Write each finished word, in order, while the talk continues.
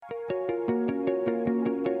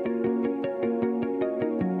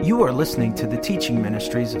You are listening to the teaching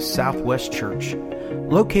ministries of Southwest Church,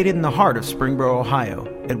 located in the heart of Springboro, Ohio,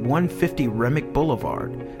 at 150 Remick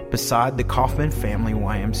Boulevard, beside the Kaufman Family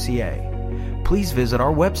YMCA. Please visit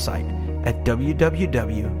our website at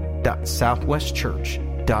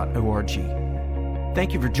www.southwestchurch.org.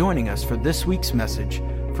 Thank you for joining us for this week's message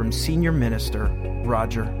from Senior Minister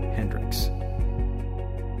Roger Hendricks.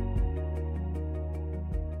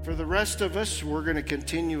 For the rest of us, we're going to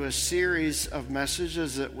continue a series of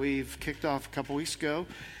messages that we've kicked off a couple weeks ago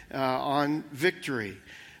on victory.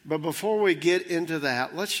 But before we get into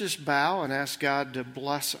that, let's just bow and ask God to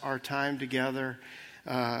bless our time together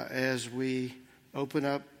as we open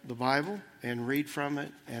up the Bible and read from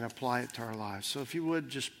it and apply it to our lives. So if you would,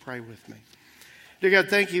 just pray with me. Dear God,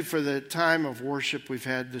 thank you for the time of worship we've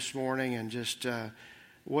had this morning, and just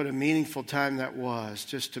what a meaningful time that was,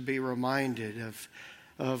 just to be reminded of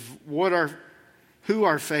who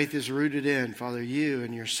our faith is rooted in, Father, you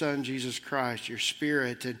and your Son, Jesus Christ, your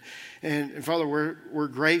Spirit. And Father, we're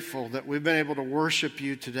grateful that we've been able to worship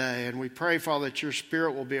you today. And we pray, Father, that your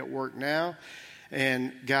Spirit will be at work now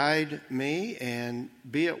and guide me and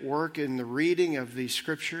be at work in the reading of these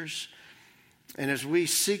scriptures. And as we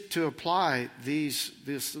seek to apply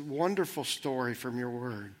this wonderful story from your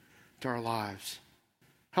word to our lives,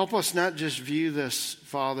 help us not just view this,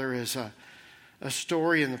 Father, as a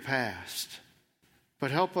story in the past, but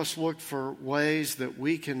help us look for ways that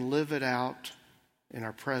we can live it out in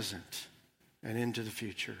our present and into the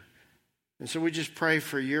future. And so we just pray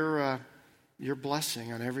for your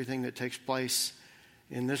blessing on everything that takes place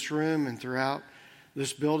in this room and throughout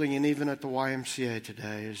this building, and even at the YMCA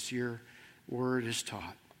today as your word is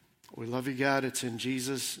taught. We love you, God. It's in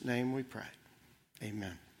Jesus' name we pray.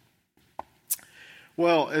 Amen.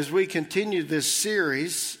 Well, as we continue this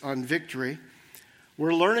series on victory,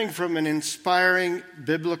 we're learning from an inspiring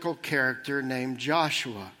biblical character named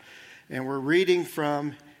Joshua. And we're reading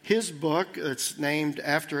from his book that's named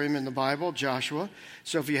after him in the Bible, Joshua.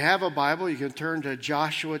 So if you have a Bible, you can turn to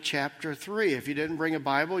Joshua chapter 3. If you didn't bring a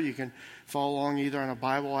Bible, you can follow along either on a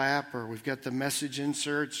Bible app, or we've got the message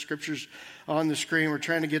inserts, scriptures on the screen. We're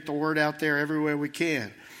trying to get the word out there every way we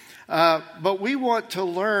can. But we want to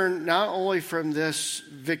learn not only from this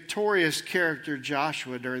victorious character,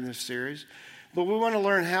 Joshua, during this series, but we want to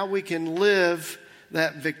learn how we can live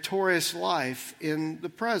that victorious life in the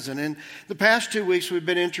present. In the past 2 weeks, we've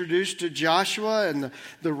been introduced to Joshua and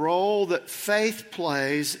the role that faith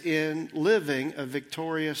plays in living a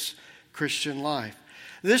victorious Christian life.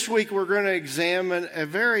 This week, we're going to examine a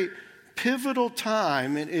very pivotal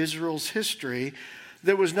time in Israel's history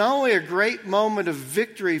that was not only a great moment of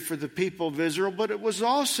victory for the people of Israel, but it was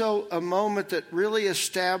also a moment that really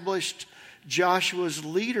established Joshua's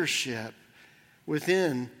leadership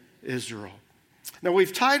within Israel. Now,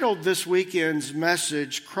 we've titled this weekend's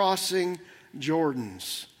message, Crossing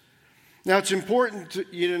Jordans. Now, it's important to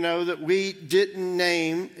you to know that we didn't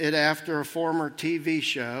name it after a former TV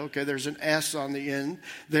show. Okay, there's an S on the end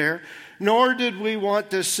there. Nor did we want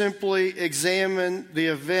to simply examine the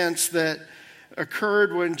events that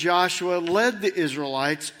occurred when Joshua led the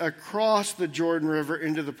Israelites across the Jordan River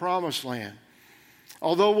into the Promised Land.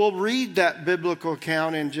 Although we'll read that biblical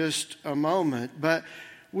account in just a moment, but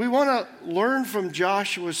we want to learn from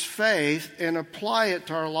Joshua's faith and apply it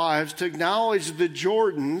to our lives to acknowledge the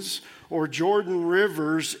Jordans or Jordan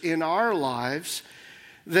rivers in our lives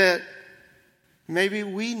that maybe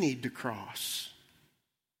we need to cross,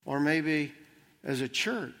 or maybe as a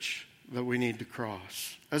church that we need to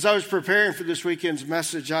cross. As I was preparing for this weekend's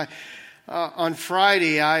message, on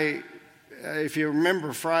Friday, if you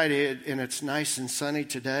remember Friday, and it's nice and sunny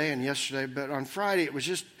today and yesterday, but on Friday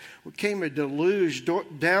it came a deluge,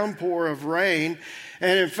 downpour of rain.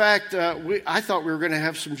 And in fact, I thought we were going to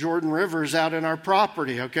have some Jordan rivers out in our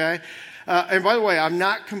property, okay? And by the way, I'm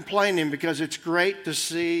not complaining, because it's great to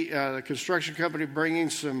see the construction company bringing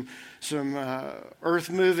some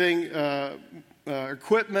earth-moving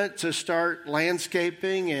equipment to start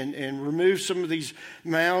landscaping and remove some of these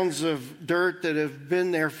mounds of dirt that have been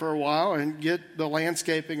there for a while and get the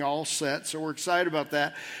landscaping all set. So we're excited about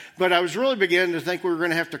that. But I was really beginning to think we were going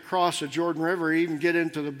to have to cross the Jordan River, even get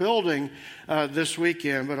into the building this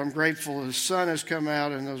weekend. But I'm grateful the sun has come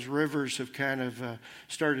out and those rivers have kind of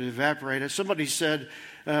started to evaporate. As somebody said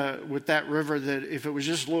with that river, that if it was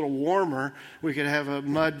just a little warmer, we could have a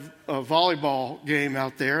mud volleyball game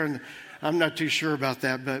out there. And I'm not too sure about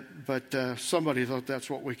that, but somebody thought that's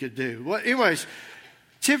what we could do. Well, anyways,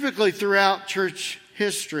 typically throughout church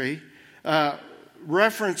history,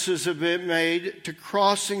 references have been made to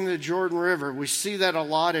crossing the Jordan River. We see that a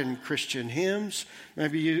lot in Christian hymns.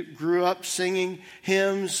 Maybe you grew up singing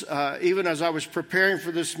hymns. Even as I was preparing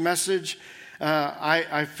for this message,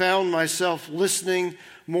 I found myself listening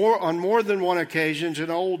on more than one occasion to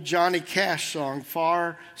an old Johnny Cash song,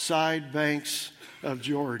 Far Side Banks of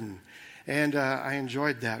Jordan. And I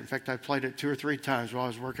enjoyed that. In fact, I played it 2 or 3 times while I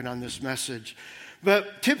was working on this message.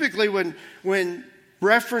 But typically when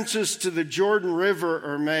references to the Jordan River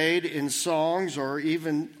are made in songs or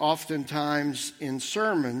even oftentimes in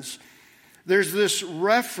sermons, there's this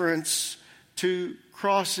reference to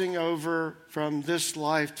crossing over from this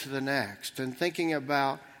life to the next and thinking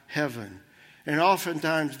about heaven. And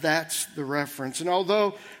oftentimes that's the reference. And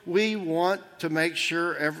although we want to make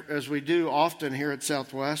sure, as we do often here at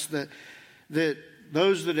Southwest, that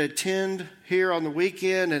those that attend here on the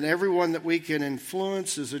weekend and everyone that we can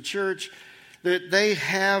influence as a church, that they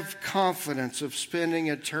have confidence of spending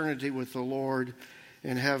eternity with the Lord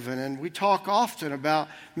in heaven. And we talk often about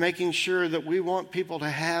making sure that we want people to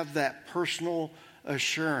have that personal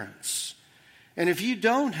assurance. And if you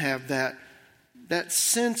don't have that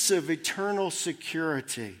sense of eternal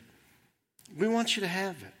security, we want you to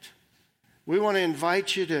have it. We want to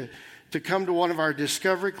invite you to come to one of our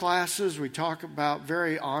discovery classes. We talk about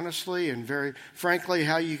very honestly and very frankly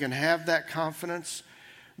how you can have that confidence.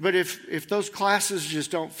 But if those classes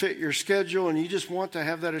just don't fit your schedule and you just want to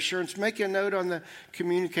have that assurance, make a note on the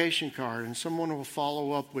communication card and someone will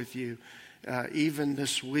follow up with you even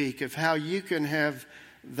this week of how you can have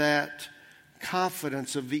that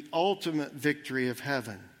confidence of the ultimate victory of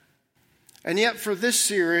heaven. And yet for this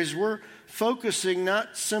series, we're focusing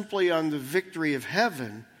not simply on the victory of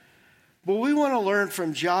heaven, but we want to learn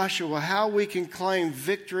from Joshua how we can claim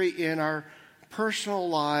victory in our personal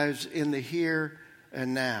lives in the here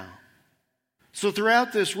and now. So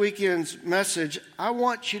throughout this weekend's message, I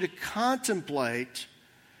want you to contemplate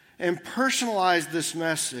and personalize this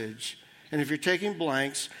message. And if you're taking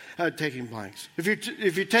blanks,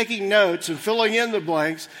 if you're taking notes and filling in the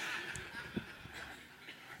blanks,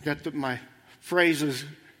 my phrases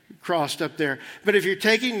crossed up there. But if you're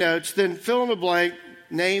taking notes, then fill in the blank,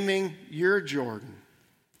 naming your Jordan.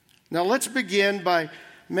 Now let's begin by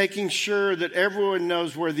making sure that everyone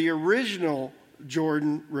knows where the original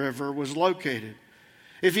Jordan River was located.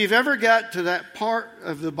 If you've ever got to that part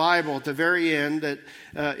of the Bible at the very end that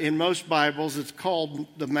in most Bibles it's called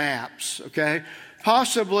the maps, okay?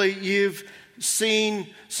 Possibly you've seen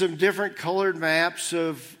some different colored maps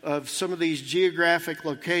of some of these geographic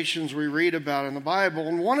locations we read about in the Bible,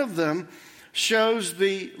 and one of them shows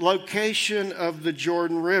the location of the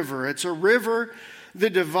Jordan River. It's a river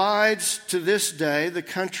that divides to this day the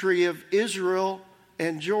country of Israel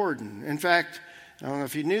and Jordan. In fact, I don't know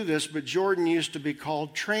if you knew this, but Jordan used to be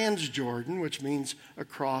called Transjordan, which means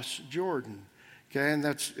across Jordan. Okay, and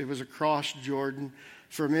it was across Jordan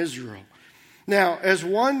from Israel. Now, as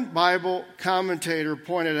one Bible commentator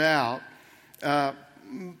pointed out,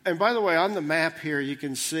 and by the way, on the map here you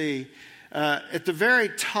can see at the very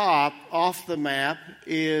top off the map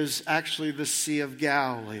is actually the Sea of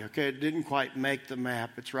Galilee. Okay, it didn't quite make the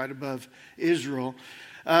map. It's right above Israel.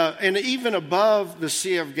 And even above the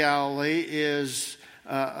Sea of Galilee is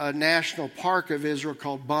a national park of Israel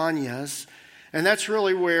called Banyas. And that's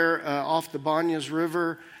really where, off the Banyas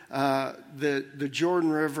River, the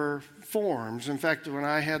Jordan River forms. In fact, when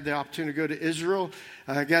I had the opportunity to go to Israel,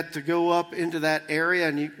 I got to go up into that area,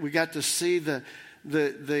 and we got to see the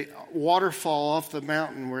waterfall off the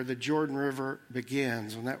mountain where the Jordan River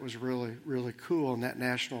begins. And that was really, really cool in that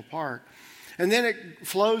national park. And then it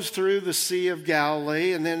flows through the Sea of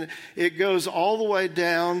Galilee, and then it goes all the way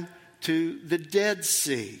down to the Dead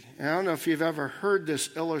Sea. And I don't know if you've ever heard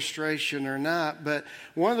this illustration or not, but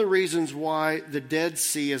one of the reasons why the Dead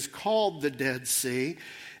Sea is called the Dead Sea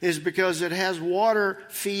is because it has water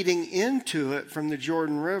feeding into it from the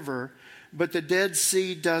Jordan River, but the Dead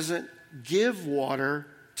Sea doesn't give water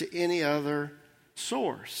to any other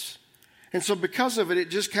source. And so because of it, it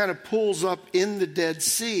just kind of pulls up in the Dead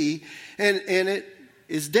Sea, and it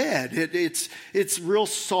is dead. It's real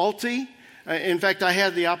salty. In fact, I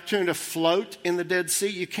had the opportunity to float in the Dead Sea.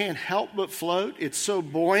 You can't help but float. It's so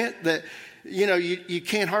buoyant that, you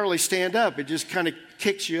can't hardly stand up. It just kind of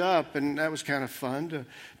kicks you up, and that was kind of fun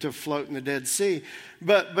to float in the Dead Sea.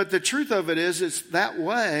 But the truth of it is it's that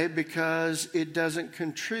way because it doesn't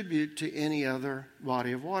contribute to any other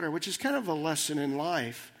body of water, which is kind of a lesson in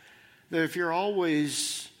life. That if you're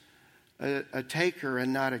always a taker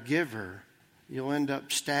and not a giver, you'll end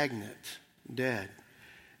up stagnant, dead.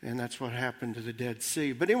 And that's what happened to the Dead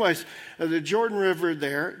Sea. But anyways, the Jordan River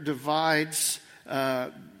there divides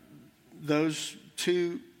those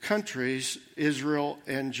two countries, Israel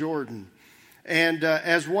and Jordan. And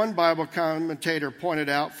as one Bible commentator pointed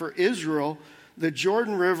out, for Israel, the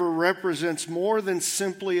Jordan River represents more than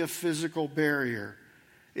simply a physical barrier.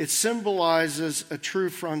 It symbolizes a true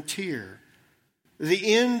frontier,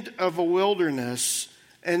 the end of a wilderness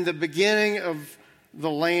and the beginning of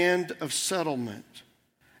the land of settlement.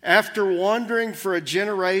 After wandering for a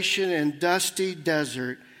generation in dusty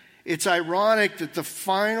desert, it's ironic that the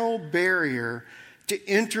final barrier to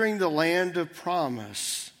entering the land of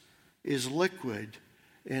promise is liquid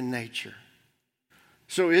in nature.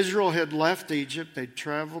 So Israel had left Egypt, they'd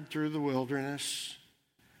traveled through the wilderness,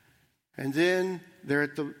 and then they're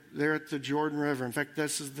at the Jordan River. In fact,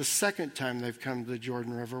 this is the second time they've come to the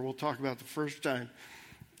Jordan River. We'll talk about the first time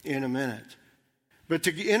in a minute. But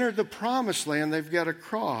to enter the promised land, they've got to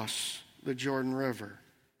cross the Jordan River.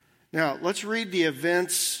 Now, let's read the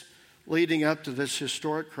events leading up to this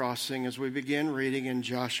historic crossing as we begin reading in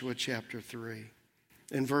Joshua chapter 3.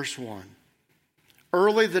 In verse 1.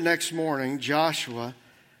 Early the next morning, Joshua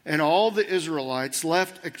and all the Israelites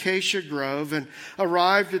left Acacia Grove and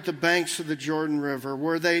arrived at the banks of the Jordan River,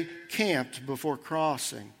 where they camped before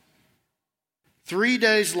crossing. 3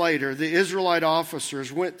 days later, the Israelite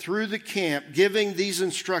officers went through the camp, giving these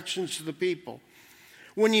instructions to the people.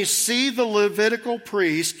 When you see the Levitical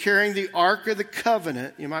priest carrying the Ark of the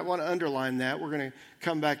Covenant, you might want to underline that. We're going to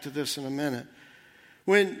come back to this in a minute.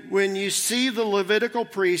 When you see the Levitical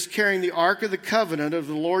priest carrying the Ark of the Covenant of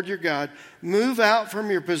the Lord your God, move out from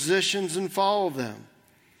your positions and follow them.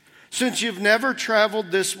 Since you've never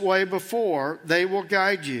traveled this way before, they will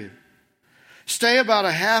guide you. Stay about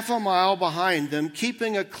a half a mile behind them,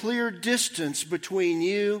 keeping a clear distance between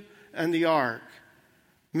you and the ark.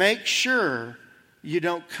 Make sure you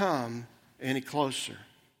don't come any closer.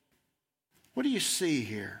 What do you see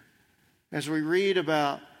here as we read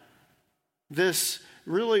about this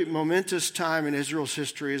really momentous time in Israel's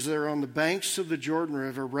history as they're on the banks of the Jordan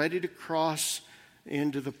River ready to cross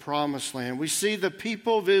into the promised land? We see the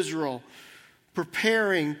people of Israel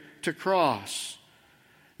preparing to cross.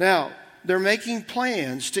 Now, they're making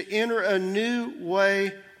plans to enter a new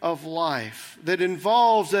way of life that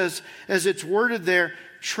involves, as it's worded there,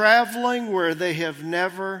 traveling where they have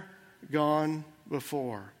never gone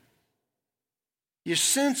before. You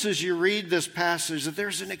sense as you read this passage that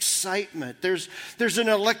there's an excitement, there's an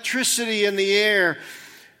electricity in the air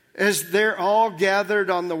as they're all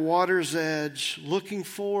gathered on the water's edge, looking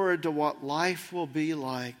forward to what life will be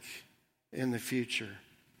like in the future.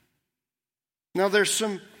 Now, there's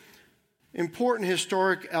some important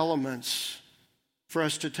historic elements for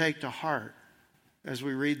us to take to heart as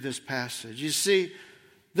we read this passage. You see,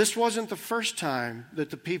 this wasn't the first time that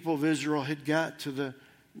the people of Israel had got to the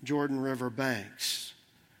Jordan River banks.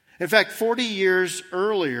 In fact, 40 years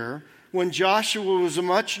earlier, when Joshua was a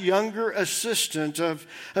much younger assistant of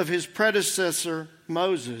his predecessor,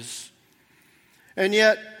 Moses, and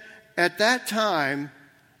yet at that time,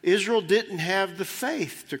 Israel didn't have the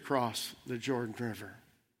faith to cross the Jordan River.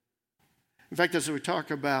 In fact, as we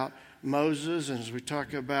talk about Moses and as we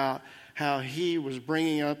talk about how he was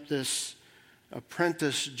bringing up this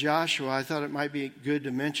apprentice Joshua, I thought it might be good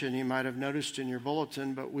to mention, you might have noticed in your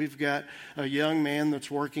bulletin, but we've got a young man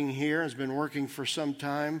that's working here, has been working for some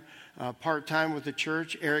time, part-time with the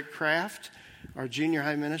church, Eric Kraft, our junior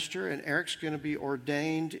high minister, and Eric's going to be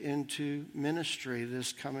ordained into ministry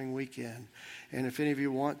this coming weekend. And if any of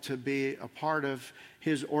you want to be a part of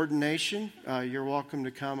his ordination, you're welcome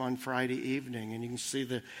to come on Friday evening, and you can see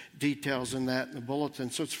the details in that in the bulletin.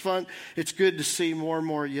 So it's fun. It's good to see more and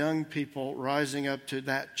more young people rising up to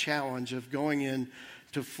that challenge of going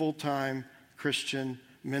into full-time Christian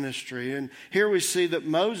ministry. And here we see that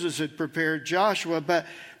Moses had prepared Joshua, but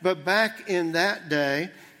back in that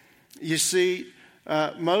day, you see,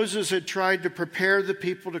 Moses had tried to prepare the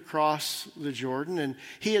people to cross the Jordan, and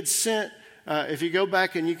he had sent, if you go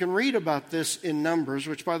back and you can read about this in Numbers,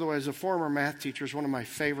 which, by the way, as a former math teacher, is one of my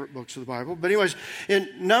favorite books of the Bible. But anyways, in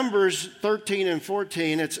Numbers 13 and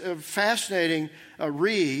 14, it's a fascinating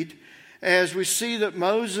read as we see that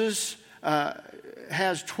Moses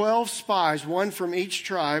has 12 spies, one from each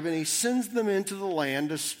tribe, and he sends them into the land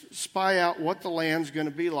to spy out what the land's going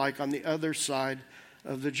to be like on the other side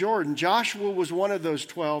of the Jordan. Joshua was one of those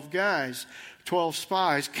 12 guys, 12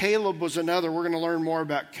 spies. Caleb was another. We're going to learn more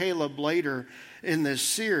about Caleb later in this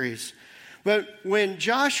series. But when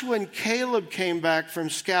Joshua and Caleb came back from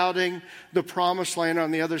scouting the promised land on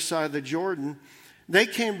the other side of the Jordan, they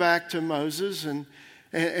came back to Moses and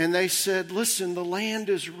they said, listen, the land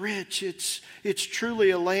is rich. It's truly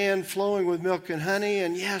a land flowing with milk and honey.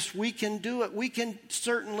 And yes, we can do it. We can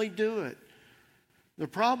certainly do it. The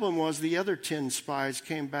problem was the other 10 spies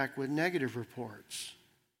came back with negative reports.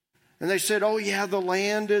 And they said, oh yeah, the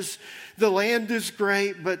land is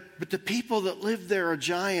great, but the people that live there are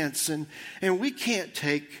giants, and we can't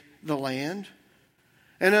take the land.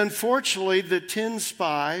 And unfortunately, the 10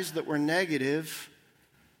 spies that were negative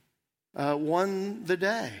won the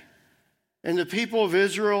day. And the people of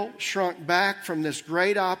Israel shrunk back from this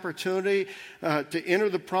great opportunity to enter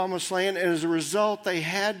the promised land. And as a result, they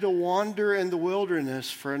had to wander in the wilderness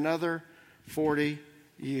for another 40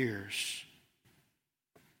 years.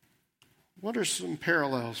 What are some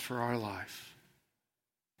parallels for our life?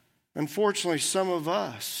 Unfortunately, some of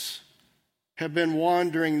us have been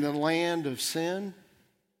wandering the land of sin,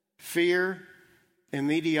 fear, and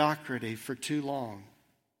mediocrity for too long.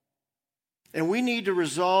 And we need to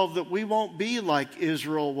resolve that we won't be like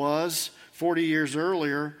Israel was 40 years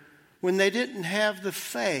earlier when they didn't have the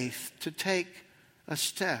faith to take a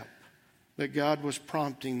step that God was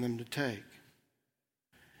prompting them to take.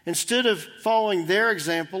 Instead of following their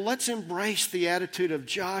example, let's embrace the attitude of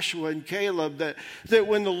Joshua and Caleb that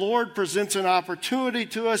when the Lord presents an opportunity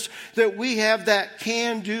to us, that we have that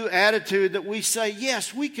can-do attitude, that we say,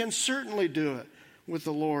 yes, we can certainly do it with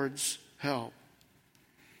the Lord's help.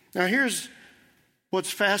 Now here's what's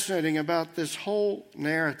fascinating about this whole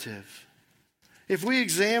narrative. If we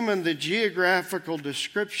examine the geographical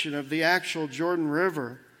description of the actual Jordan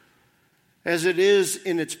River as it is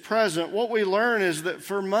in its present, what we learn is that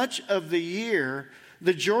for much of the year,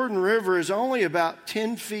 the Jordan River is only about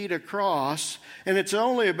 10 feet across, and it's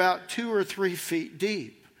only about 2 or 3 feet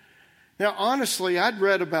deep. Now, honestly, I'd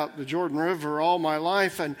read about the Jordan River all my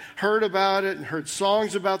life and heard about it and heard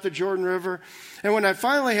songs about the Jordan River. And when I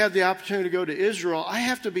finally had the opportunity to go to Israel, I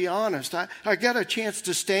have to be honest, I got a chance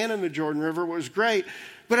to stand in the Jordan River. It was great.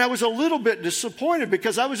 But I was a little bit disappointed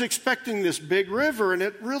because I was expecting this big river, and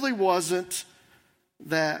it really wasn't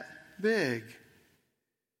that big.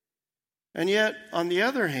 And yet, on the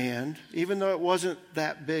other hand, even though it wasn't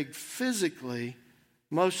that big physically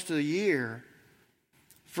most of the year,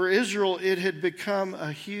 for Israel, it had become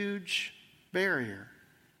a huge barrier.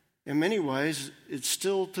 In many ways, it's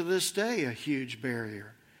still to this day a huge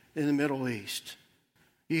barrier in the Middle East.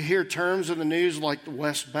 You hear terms in the news like the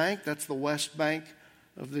West Bank. That's the West Bank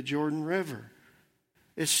of the Jordan River.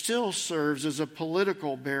 It still serves as a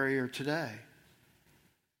political barrier today.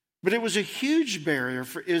 But it was a huge barrier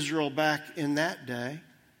for Israel back in that day.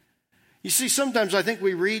 You see, sometimes I think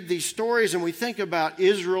we read these stories and we think about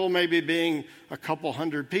Israel maybe being a couple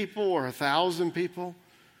hundred people or 1,000 people.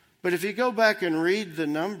 But if you go back and read the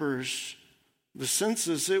numbers, the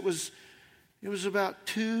census, it was about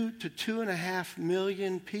 2 to 2.5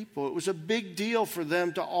 million people. It was a big deal for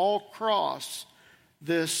them to all cross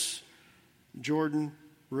this Jordan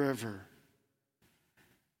River.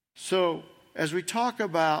 So, as we talk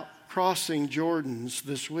about crossing Jordans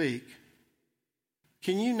this week,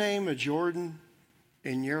 can you name a Jordan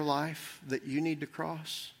in your life that you need to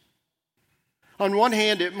cross? On one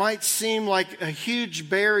hand, it might seem like a huge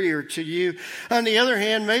barrier to you. On the other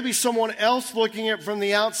hand, maybe someone else looking at it from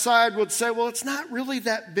the outside would say, well, it's not really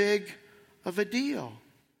that big of a deal,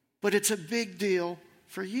 but it's a big deal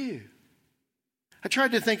for you. I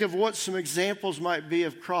tried to think of what some examples might be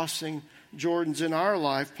of crossing Jordans in our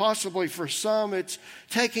life. Possibly for some, it's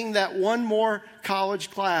taking that one more college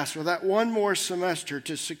class or that one more semester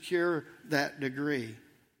to secure that degree.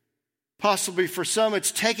 Possibly for some,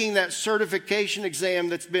 it's taking that certification exam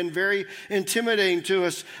that's been very intimidating to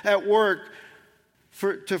us at work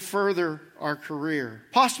to further our career.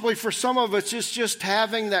 Possibly for some of us, it's just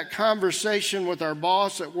having that conversation with our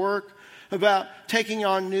boss at work about taking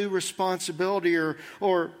on new responsibility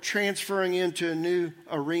or transferring into a new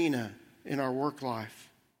arena in our work life.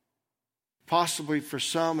 Possibly for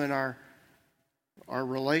some in our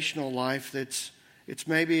relational life, it's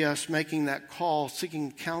maybe us making that call,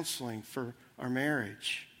 seeking counseling for our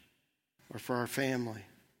marriage or for our family.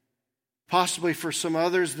 Possibly for some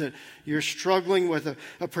others that you're struggling with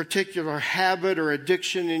a particular habit or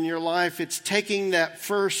addiction in your life, it's taking that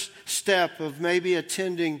first step of maybe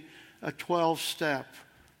attending a 12-step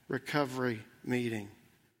recovery meeting.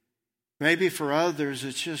 Maybe for others,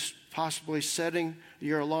 it's just possibly setting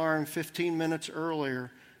your alarm 15 minutes earlier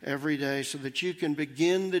every day so that you can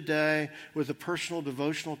begin the day with a personal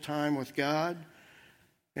devotional time with God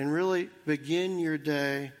and really begin your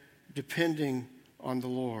day depending on the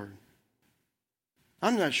Lord.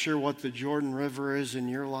 I'm not sure what the Jordan River is in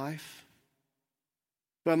your life,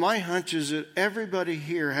 but my hunch is that everybody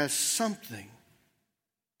here has something,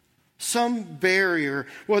 some barrier,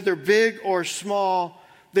 whether big or small,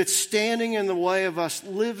 that's standing in the way of us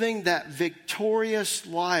living that victorious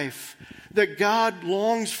life that God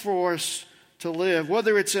longs for us to live,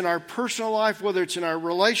 whether it's in our personal life, whether it's in our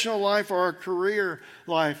relational life or our career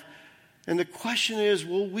life. And the question is,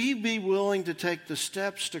 will we be willing to take the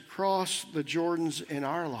steps to cross the Jordans in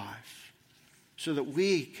our life so that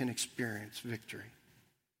we can experience victory?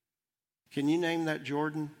 Can you name that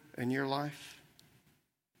Jordan in your life?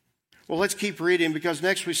 Well, let's keep reading, because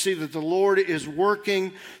next we see that the Lord is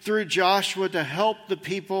working through Joshua to help the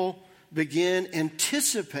people begin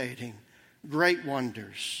anticipating great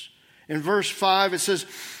wonders. In verse 5 it says,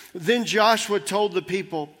 "Then Joshua told the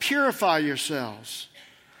people, 'Purify yourselves,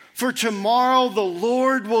 for tomorrow the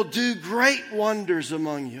Lord will do great wonders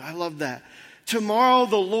among you.'" I love that. Tomorrow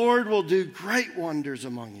the Lord will do great wonders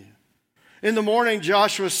among you. In the morning,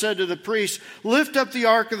 Joshua said to the priests, "Lift up the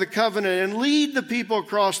Ark of the Covenant and lead the people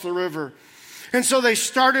across the river." And so they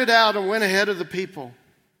started out and went ahead of the people.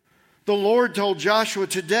 The Lord told Joshua,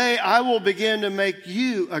 "Today I will begin to make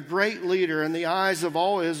you a great leader in the eyes of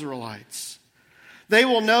all Israelites. They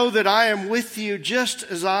will know that I am with you just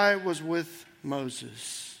as I was with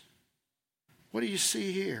Moses." What do you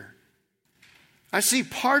see here? I see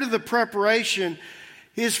part of the preparation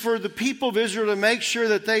is for the people of Israel to make sure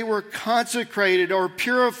that they were consecrated or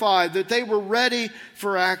purified, that they were ready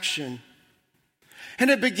for action. And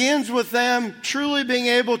it begins with them truly being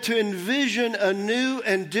able to envision a new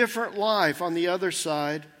and different life on the other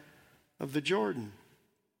side of the Jordan.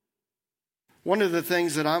 One of the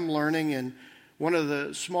things that I'm learning in one of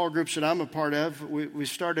the small groups that I'm a part of, we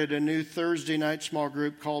started a new Thursday night small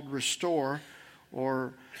group called Restore,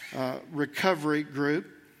 or Recovery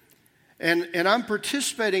Group. And I'm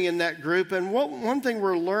participating in that group. And one thing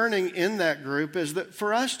we're learning in that group is that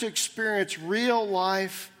for us to experience real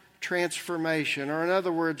life transformation, or in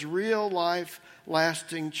other words, real life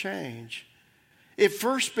lasting change, it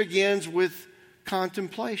first begins with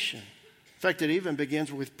contemplation. In fact, it even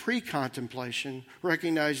begins with pre-contemplation,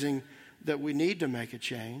 recognizing that we need to make a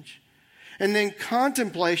change. And then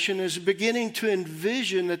contemplation is beginning to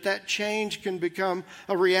envision that change can become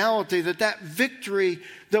a reality, that victory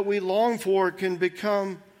that we long for can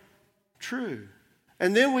become true.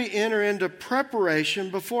 And then we enter into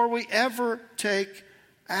preparation before we ever take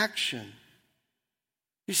action.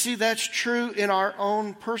 You see, that's true in our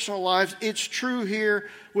own personal lives. It's true here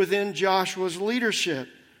within Joshua's leadership.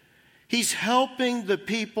 He's helping the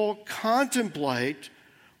people contemplate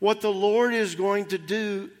what the Lord is going to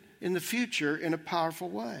do in the future in a powerful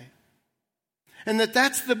way. And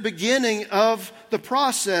that's the beginning of the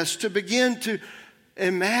process, to begin to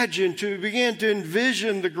imagine, to begin to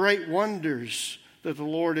envision the great wonders that the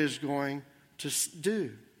Lord is going to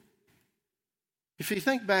do. If you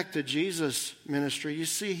think back to Jesus' ministry, you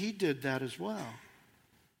see he did that as well.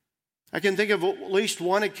 I can think of at least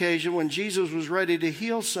one occasion when Jesus was ready to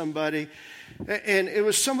heal somebody, and it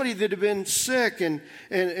was somebody that had been sick and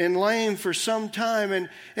lame for some time,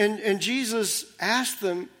 and Jesus asked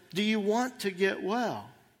them, "Do you want to get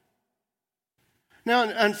well?"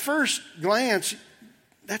 Now, on first glance,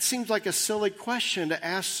 that seems like a silly question to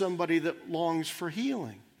ask somebody that longs for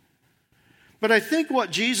healing. But I think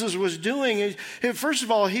what Jesus was doing is, first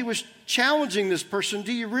of all, he was challenging this person,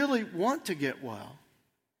 do you really want to get well?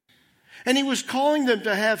 And he was calling them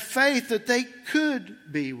to have faith that they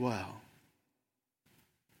could be well.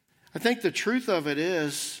 I think the truth of it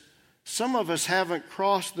is, some of us haven't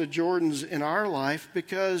crossed the Jordans in our life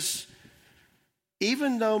because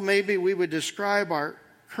even though maybe we would describe our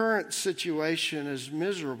current situation as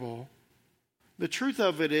miserable, the truth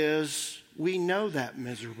of it is we know that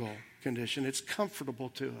miserable condition. It's comfortable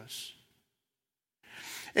to us.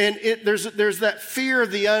 And there's that fear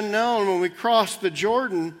of the unknown when we cross the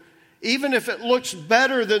Jordan. Even if it looks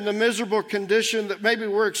better than the miserable condition that maybe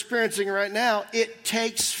we're experiencing right now, it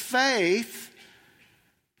takes faith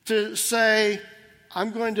to say, I'm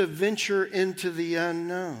going to venture into the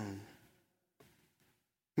unknown.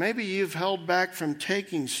 Maybe you've held back from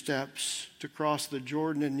taking steps to cross the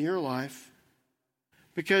Jordan in your life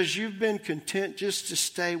because you've been content just to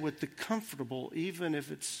stay with the comfortable, even if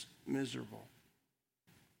it's miserable.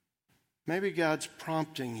 Maybe God's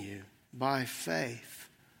prompting you by faith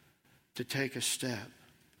to take a step.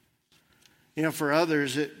 You know, for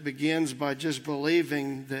others, it begins by just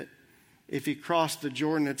believing that if you cross the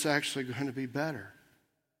Jordan, it's actually going to be better.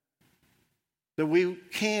 That we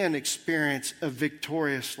can experience a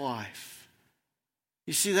victorious life.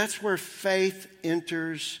 You see, that's where faith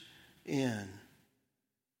enters in.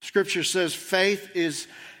 Scripture says faith is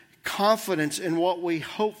confidence in what we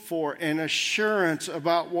hope for and assurance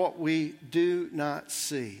about what we do not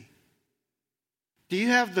see. Do you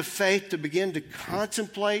have the faith to begin to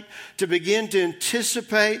contemplate, to begin to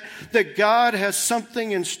anticipate that God has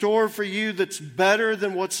something in store for you that's better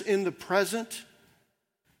than what's in the present?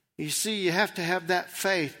 You see, you have to have that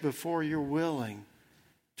faith before you're willing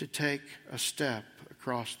to take a step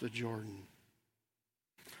across the Jordan.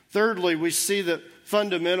 Thirdly, we see that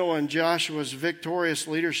fundamental in Joshua's victorious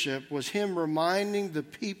leadership was him reminding the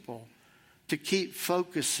people to keep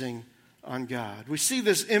focusing on God. We see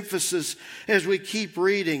this emphasis as we keep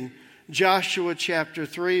reading Joshua chapter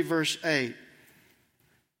 3, verse 8.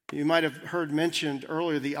 You might have heard mentioned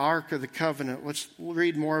earlier the Ark of the Covenant. Let's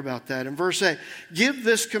read more about that. In verse 8, give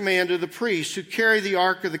this command to the priests who carry the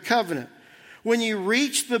Ark of the Covenant. When you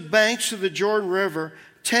reach the banks of the Jordan River,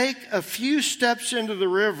 take a few steps into the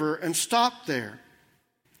river and stop there.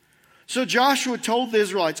 So Joshua told the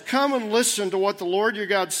Israelites, come and listen to what the Lord your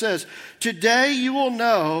God says. Today you will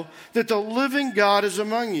know that the living God is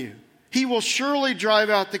among you. He will surely drive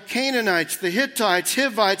out the Canaanites, the Hittites,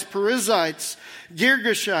 Hivites, Perizzites,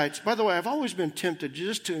 Girgashites. By the way, I've always been tempted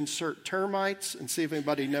just to insert termites and see if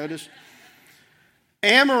anybody noticed.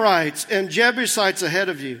 Amorites and Jebusites ahead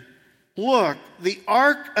of you. Look, the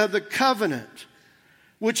Ark of the Covenant,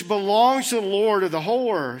 which belongs to the Lord of the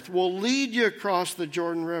whole earth, will lead you across the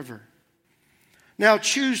Jordan River. Now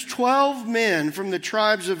choose 12 men from the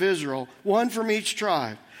tribes of Israel, one from each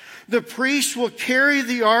tribe. The priests will carry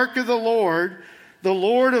the ark of the Lord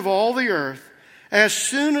of all the earth. As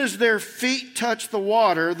soon as their feet touch the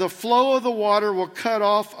water, the flow of the water will cut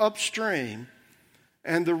off upstream,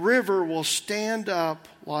 and the river will stand up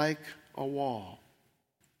like a wall.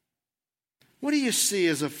 What do you see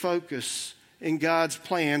as a focus in God's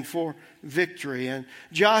plan for victory and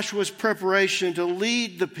Joshua's preparation to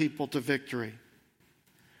lead the people to victory?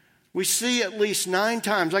 We see at least 9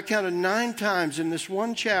 times, I counted 9 times in this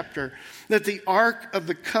one chapter, that the Ark of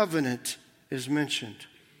the Covenant is mentioned.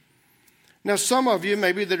 Now, some of you,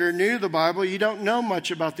 maybe that are new to the Bible, you don't know much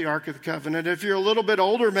about the Ark of the Covenant. If you're a little bit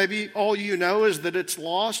older, maybe all you know is that it's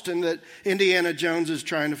lost and that Indiana Jones is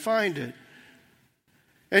trying to find it.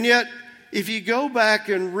 And yet, if you go back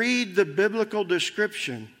and read the biblical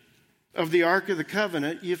description of the Ark of the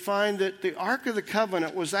Covenant, you find that the Ark of the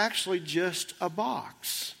Covenant was actually just a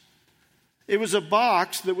box. It was a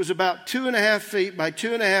box that was about 2.5 feet by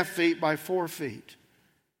 2.5 feet by 4 feet.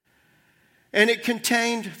 And it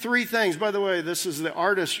contained 3 things. By the way, this is an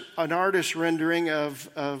artist rendering of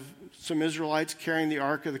some Israelites carrying the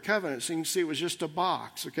Ark of the Covenant. So you can see it was just a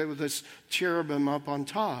box, okay, with this cherubim up on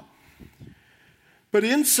top. But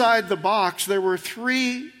inside the box, there were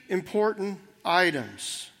 3 important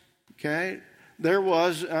items, okay? There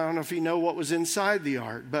was, I don't know if you know what was inside the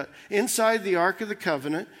ark, but inside the Ark of the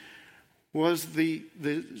Covenant was the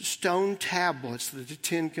stone tablets that the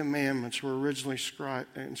 10 Commandments were originally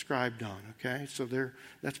inscribed on, okay? So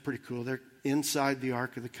that's pretty cool. They're inside the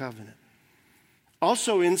Ark of the Covenant.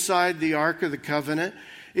 Also inside the Ark of the Covenant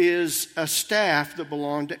is a staff that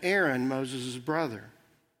belonged to Aaron, Moses' brother.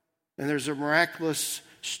 And there's a miraculous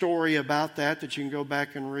story about that you can go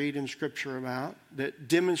back and read in Scripture about that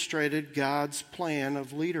demonstrated God's plan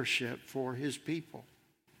of leadership for His people.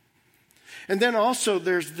 And then also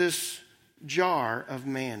there's this jar of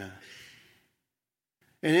manna.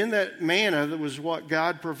 And in that manna, that was what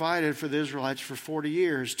God provided for the Israelites for 40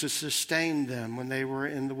 years to sustain them when they were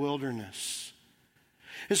in the wilderness.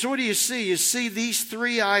 And so what do you see? You see these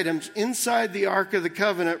 3 items inside the Ark of the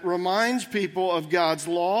Covenant reminds people of God's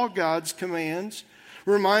law, God's commands,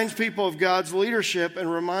 reminds people of God's leadership,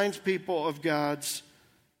 and reminds people of God's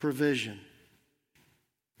provision.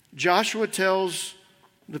 Joshua tells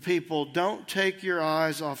the people, don't take your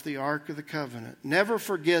eyes off the Ark of the Covenant. Never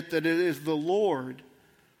forget that it is the Lord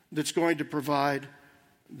that's going to provide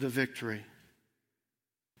the victory.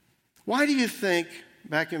 Why do you think,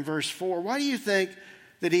 back in verse 4, why do you think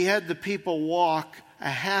that he had the people walk a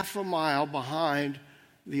half a mile behind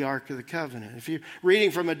the Ark of the Covenant? If you're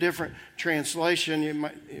reading from a different translation,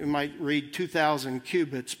 you might read 2,000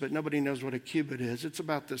 cubits, but nobody knows what a cubit is. It's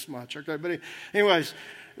about this much, okay? But anyways,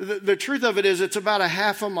 the truth of it is it's about a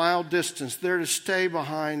half a mile distance. They're to stay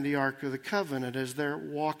behind the Ark of the Covenant as they're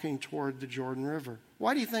walking toward the Jordan River.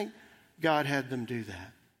 Why do you think God had them do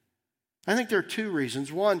that? I think there are 2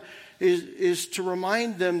 reasons. One is to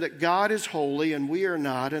remind them that God is holy and we are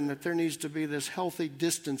not, and that there needs to be this healthy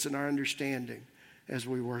distance in our understanding as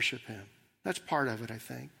we worship Him. That's part of it, I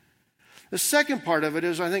think. The second part of it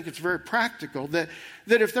is I think it's very practical, that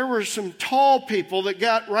if there were some tall people that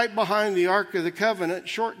got right behind the Ark of the Covenant,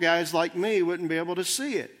 short guys like me wouldn't be able to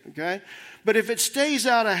see it, okay? But if it stays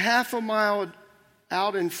out a half a mile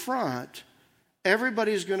out in front,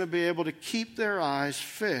 everybody's going to be able to keep their eyes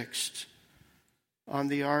fixed on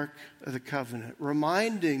the Ark of the Covenant,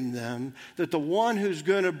 reminding them that the one who's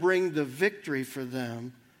going to bring the victory for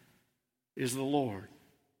them is the Lord.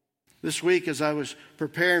 This week, as I was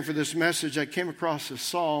preparing for this message, I came across a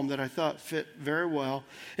psalm that I thought fit very well.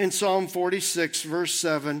 In Psalm 46, verse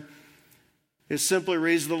 7, it simply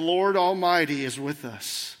reads, "The Lord Almighty is with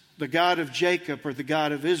us. The God of Jacob, or the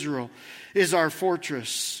God of Israel, is our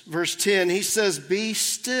fortress." Verse 10, he says, "Be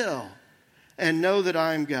still and know that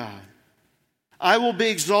I am God. I will be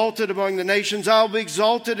exalted among the nations. I will be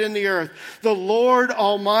exalted in the earth. The Lord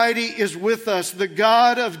Almighty is with us. The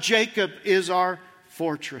God of Jacob is our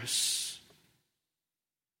fortress."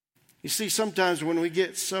 You see, sometimes when we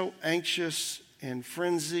get so anxious and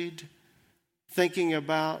frenzied, thinking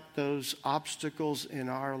about those obstacles in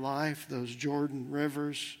our life, those Jordan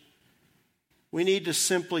rivers, we need to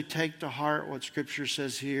simply take to heart what Scripture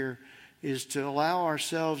says here is to allow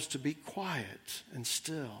ourselves to be quiet and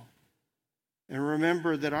still. And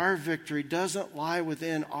remember that our victory doesn't lie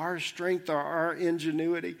within our strength or our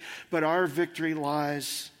ingenuity, but our victory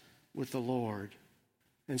lies with the Lord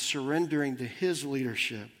and surrendering to His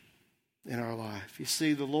leadership in our life. You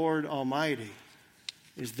see, the Lord Almighty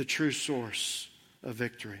is the true source of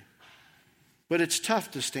victory. But it's tough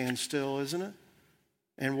to stand still, isn't it?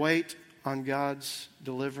 And wait on God's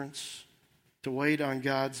deliverance, to wait on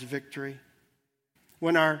God's victory.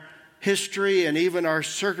 When our history and even our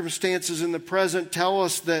circumstances in the present tell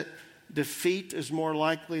us that defeat is more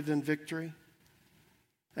likely than victory.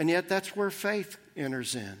 And yet that's where faith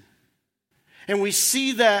enters in. And we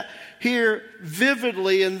see that here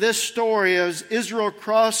vividly in this story as Israel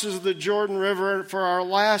crosses the Jordan River. For our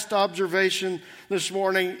last observation this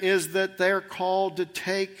morning is that they're called to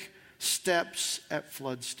take steps at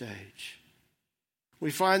flood stage. We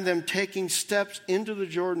find them taking steps into the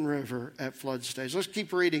Jordan River at flood stage. Let's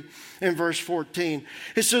keep reading in verse 14.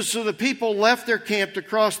 It says, "So the people left their camp to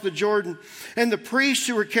cross the Jordan, and the priests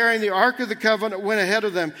who were carrying the Ark of the Covenant went ahead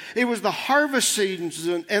of them. It was the harvest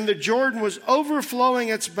season, and the Jordan was overflowing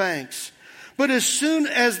its banks. But as soon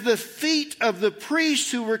as the feet of the priests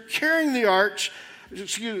who were carrying the ark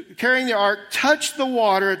touched the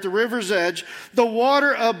water at the river's edge, the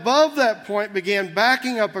water above that point began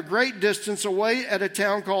backing up a great distance away at a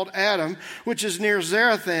town called Adam, which is near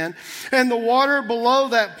Zarethan, and the water below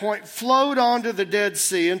that point flowed onto the Dead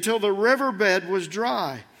Sea until the riverbed was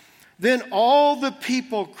dry. Then all the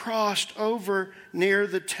people crossed over near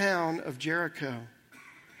the town of Jericho.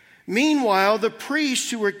 Meanwhile, the priests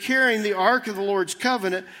who were carrying the Ark of the Lord's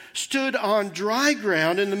covenant stood on dry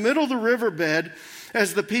ground in the middle of the riverbed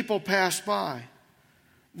as the people passed by.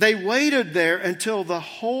 They waited there until the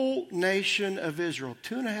whole nation of Israel,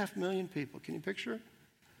 2.5 million people, can you picture it?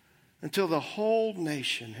 Until the whole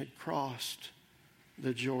nation had crossed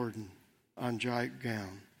the Jordan on dry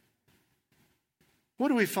ground. What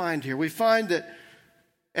do we find here? We find that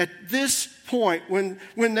at this point, when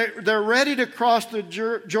they're ready to cross the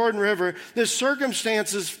Jordan River, the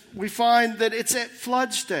circumstances, we find that it's at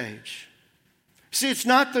flood stage. See, it's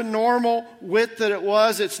not the normal width that it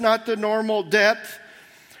was. It's not the normal depth.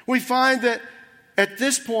 We find that at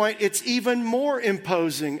this point, it's even more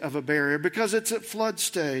imposing of a barrier because it's at flood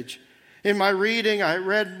stage. In my reading, I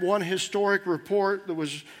read one historic report that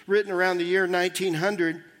was written around the year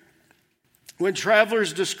 1900 when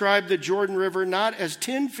travelers described the Jordan River not as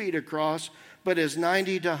 10 feet across, but as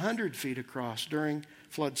 90 to 100 feet across during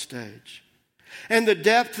flood stage. And the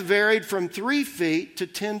depth varied from 3 feet to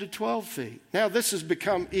 10 to 12 feet. Now, this has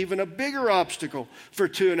become even a bigger obstacle for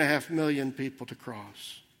 2.5 million people to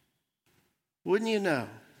cross. Wouldn't you know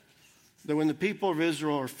that when the people of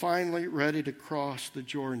Israel are finally ready to cross the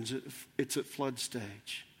Jordan, it's at flood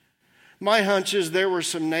stage? My hunch is there were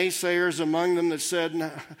some naysayers among them that said,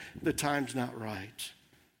 "No, the time's not right.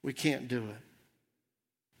 We can't do it."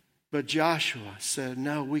 But Joshua said,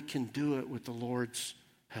 "No, we can do it with the Lord's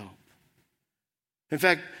help." In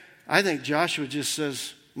fact, I think Joshua just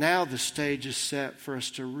says, now the stage is set for us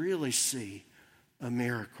to really see a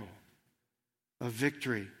miracle, a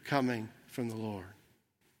victory coming from the Lord.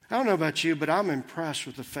 I don't know about you, but I'm impressed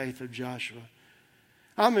with the faith of Joshua.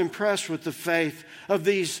 I'm impressed with the faith of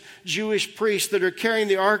these Jewish priests that are carrying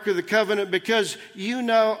the Ark of the Covenant because,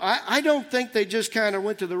 I don't think they just kind of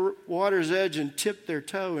went to the water's edge and tipped their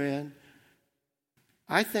toe in.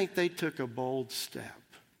 I think they took a bold step.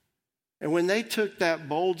 And when they took that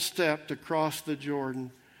bold step to cross the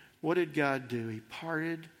Jordan, what did God do? He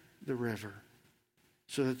parted the river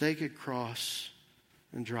so that they could cross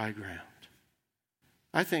on dry ground.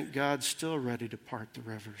 I think God's still ready to part the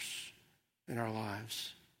rivers in our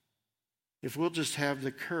lives if we'll just have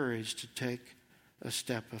the courage to take a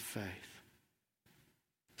step of faith.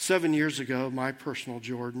 7 years ago, my personal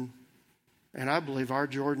Jordan, and I believe our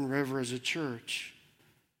Jordan River as a church,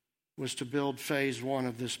 was to build phase 1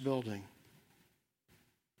 of this building.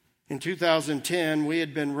 In 2010, we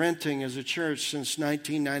had been renting as a church since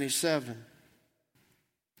 1997.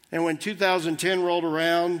 And when 2010 rolled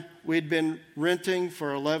around, we'd been renting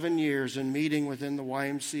for 11 years and meeting within the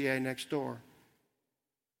YMCA next door.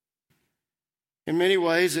 In many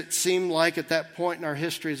ways, it seemed like at that point in our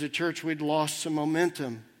history as a church, we'd lost some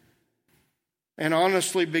momentum. And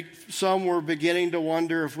honestly, some were beginning to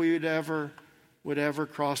wonder if we would ever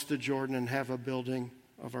cross the Jordan and have a building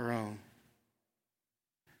of our own.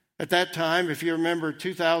 At that time, if you remember,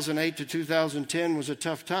 2008 to 2010 was a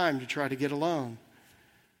tough time to try to get a loan.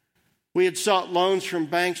 We had sought loans from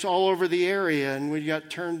banks all over the area, and we got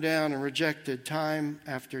turned down and rejected time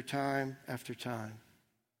after time after time.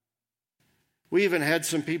 We even had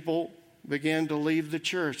some people begin to leave the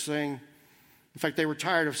church saying, in fact, they were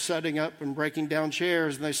tired of setting up and breaking down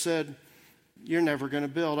chairs, and they said, "You're never going to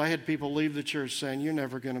build." I had people leave the church saying, "You're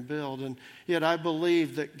never going to build." And yet I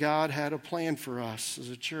believed that God had a plan for us as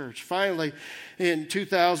a church. Finally, in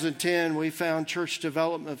 2010, we found Church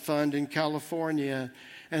Development Fund in California,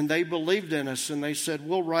 and they believed in us, and they said,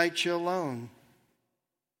 "We'll write you a loan.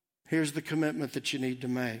 Here's the commitment that you need to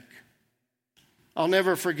make." I'll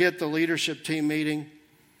never forget the leadership team meeting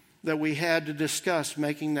that we had to discuss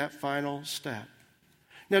making that final step.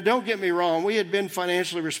 Now, don't get me wrong. We had been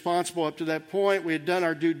financially responsible up to that point. We had done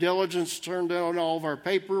our due diligence, turned down all of our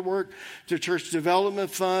paperwork to Church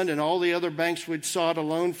Development Fund and all the other banks we'd sought a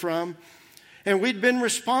loan from. And we'd been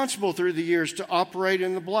responsible through the years to operate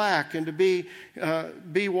in the black and to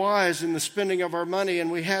be wise in the spending of our money,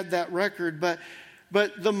 and we had that record. But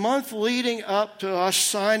the month leading up to us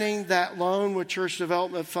signing that loan with Church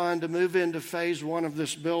Development Fund to move into phase 1 of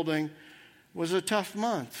this building was a tough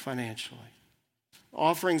month financially.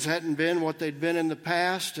 Offerings hadn't been what they'd been in the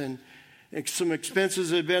past, and some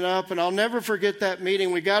expenses had been up. And I'll never forget that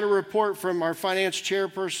meeting. We got a report from our finance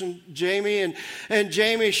chairperson, Jamie, and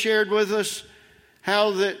Jamie shared with us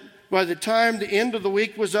how that by the time the end of the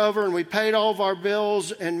week was over and we paid all of our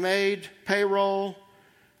bills and made payroll,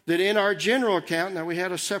 that in our general account, now we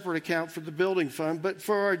had a separate account for the building fund, but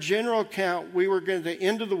for our general account, we were going to, at the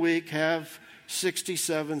end of the week, have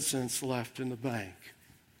 67 cents left in the bank.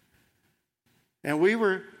 And we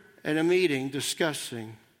were at a meeting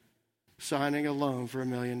discussing signing a loan for $1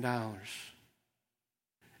 million.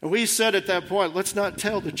 And we said at that point, let's not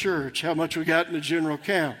tell the church how much we got in the general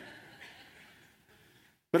account.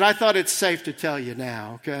 But I thought it's safe to tell you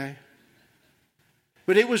now, okay?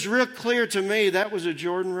 But it was real clear to me that was a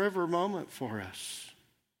Jordan River moment for us.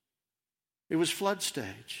 It was flood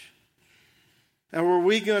stage. And were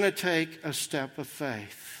we going to take a step of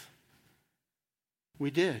faith? We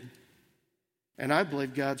did. And I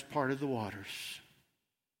believe God's parted the waters.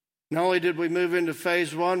 Not only did we move into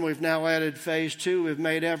phase 1, we've now added phase 2. We've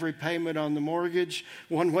made every payment on the mortgage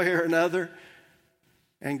one way or another.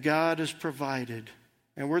 And God has provided.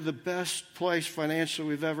 And we're the best place financially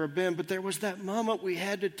we've ever been. But there was that moment we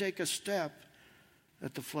had to take a step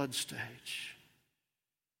at the flood stage.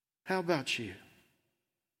 How about you?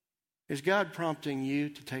 Is God prompting you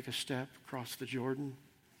to take a step across the Jordan?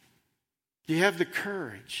 Do you have the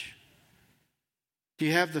courage? Do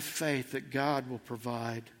you have the faith that God will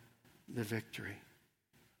provide the victory?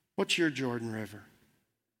 What's your Jordan River?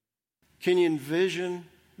 Can you envision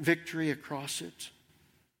victory across it?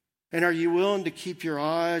 And are you willing to keep your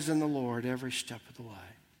eyes on the Lord every step of the way?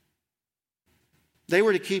 They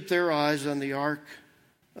were to keep their eyes on the Ark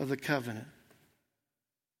of the Covenant.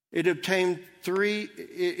 It contained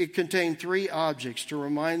 3 objects to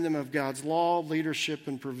remind them of God's law, leadership,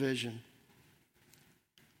 and provision.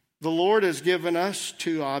 The Lord has given us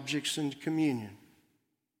 2 objects in communion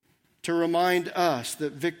to remind us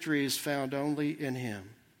that victory is found only in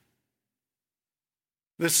Him.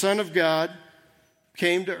 The Son of God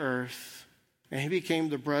came to earth, and He became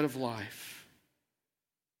the bread of life.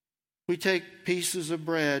 We take pieces of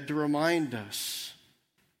bread to remind us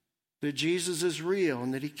that Jesus is real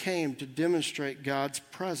and that He came to demonstrate God's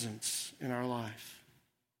presence in our life.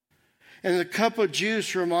 And the cup of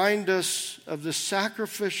juice reminds us of the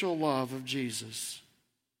sacrificial love of Jesus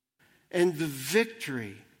and the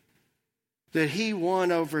victory that He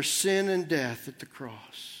won over sin and death at the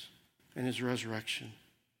cross and His resurrection.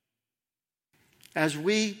 As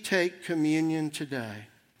we take communion today,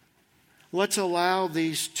 let's allow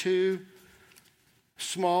these 2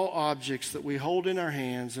 small objects that we hold in our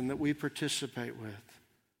hands and that we participate with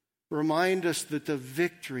remind us that the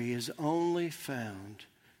victory is only found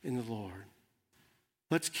in the Lord.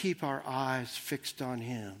 Let's keep our eyes fixed on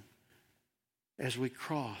Him as we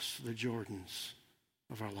cross the Jordans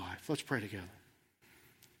of our life. Let's pray together.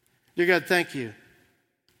 Dear God, thank you.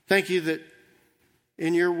 Thank you that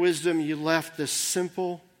in your wisdom you left this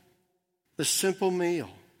simple meal,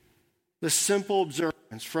 this simple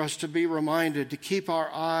observance for us to be reminded to keep our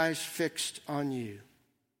eyes fixed on you.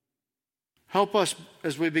 Help us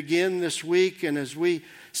as we begin this week and as we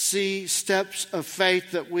see steps of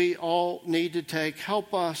faith that we all need to take.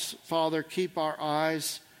 Help us, Father, keep our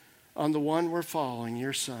eyes on the one we're following,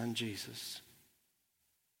 your Son, Jesus.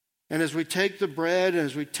 And as we take the bread and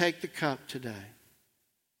as we take the cup today,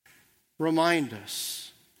 remind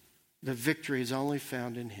us that victory is only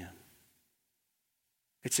found in him.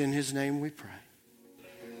 It's in his name we pray.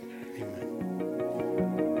 Amen.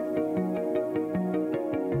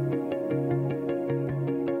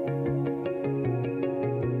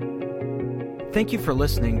 Thank you for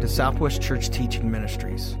listening to Southwest Church Teaching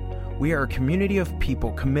Ministries. We are a community of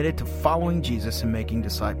people committed to following Jesus and making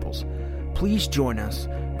disciples. Please join us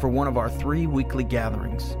for one of our 3 weekly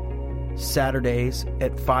gatherings. Saturdays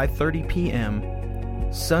at 5:30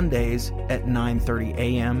 p.m., Sundays at 9:30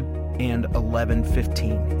 a.m., and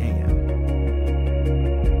 11:15 a.m.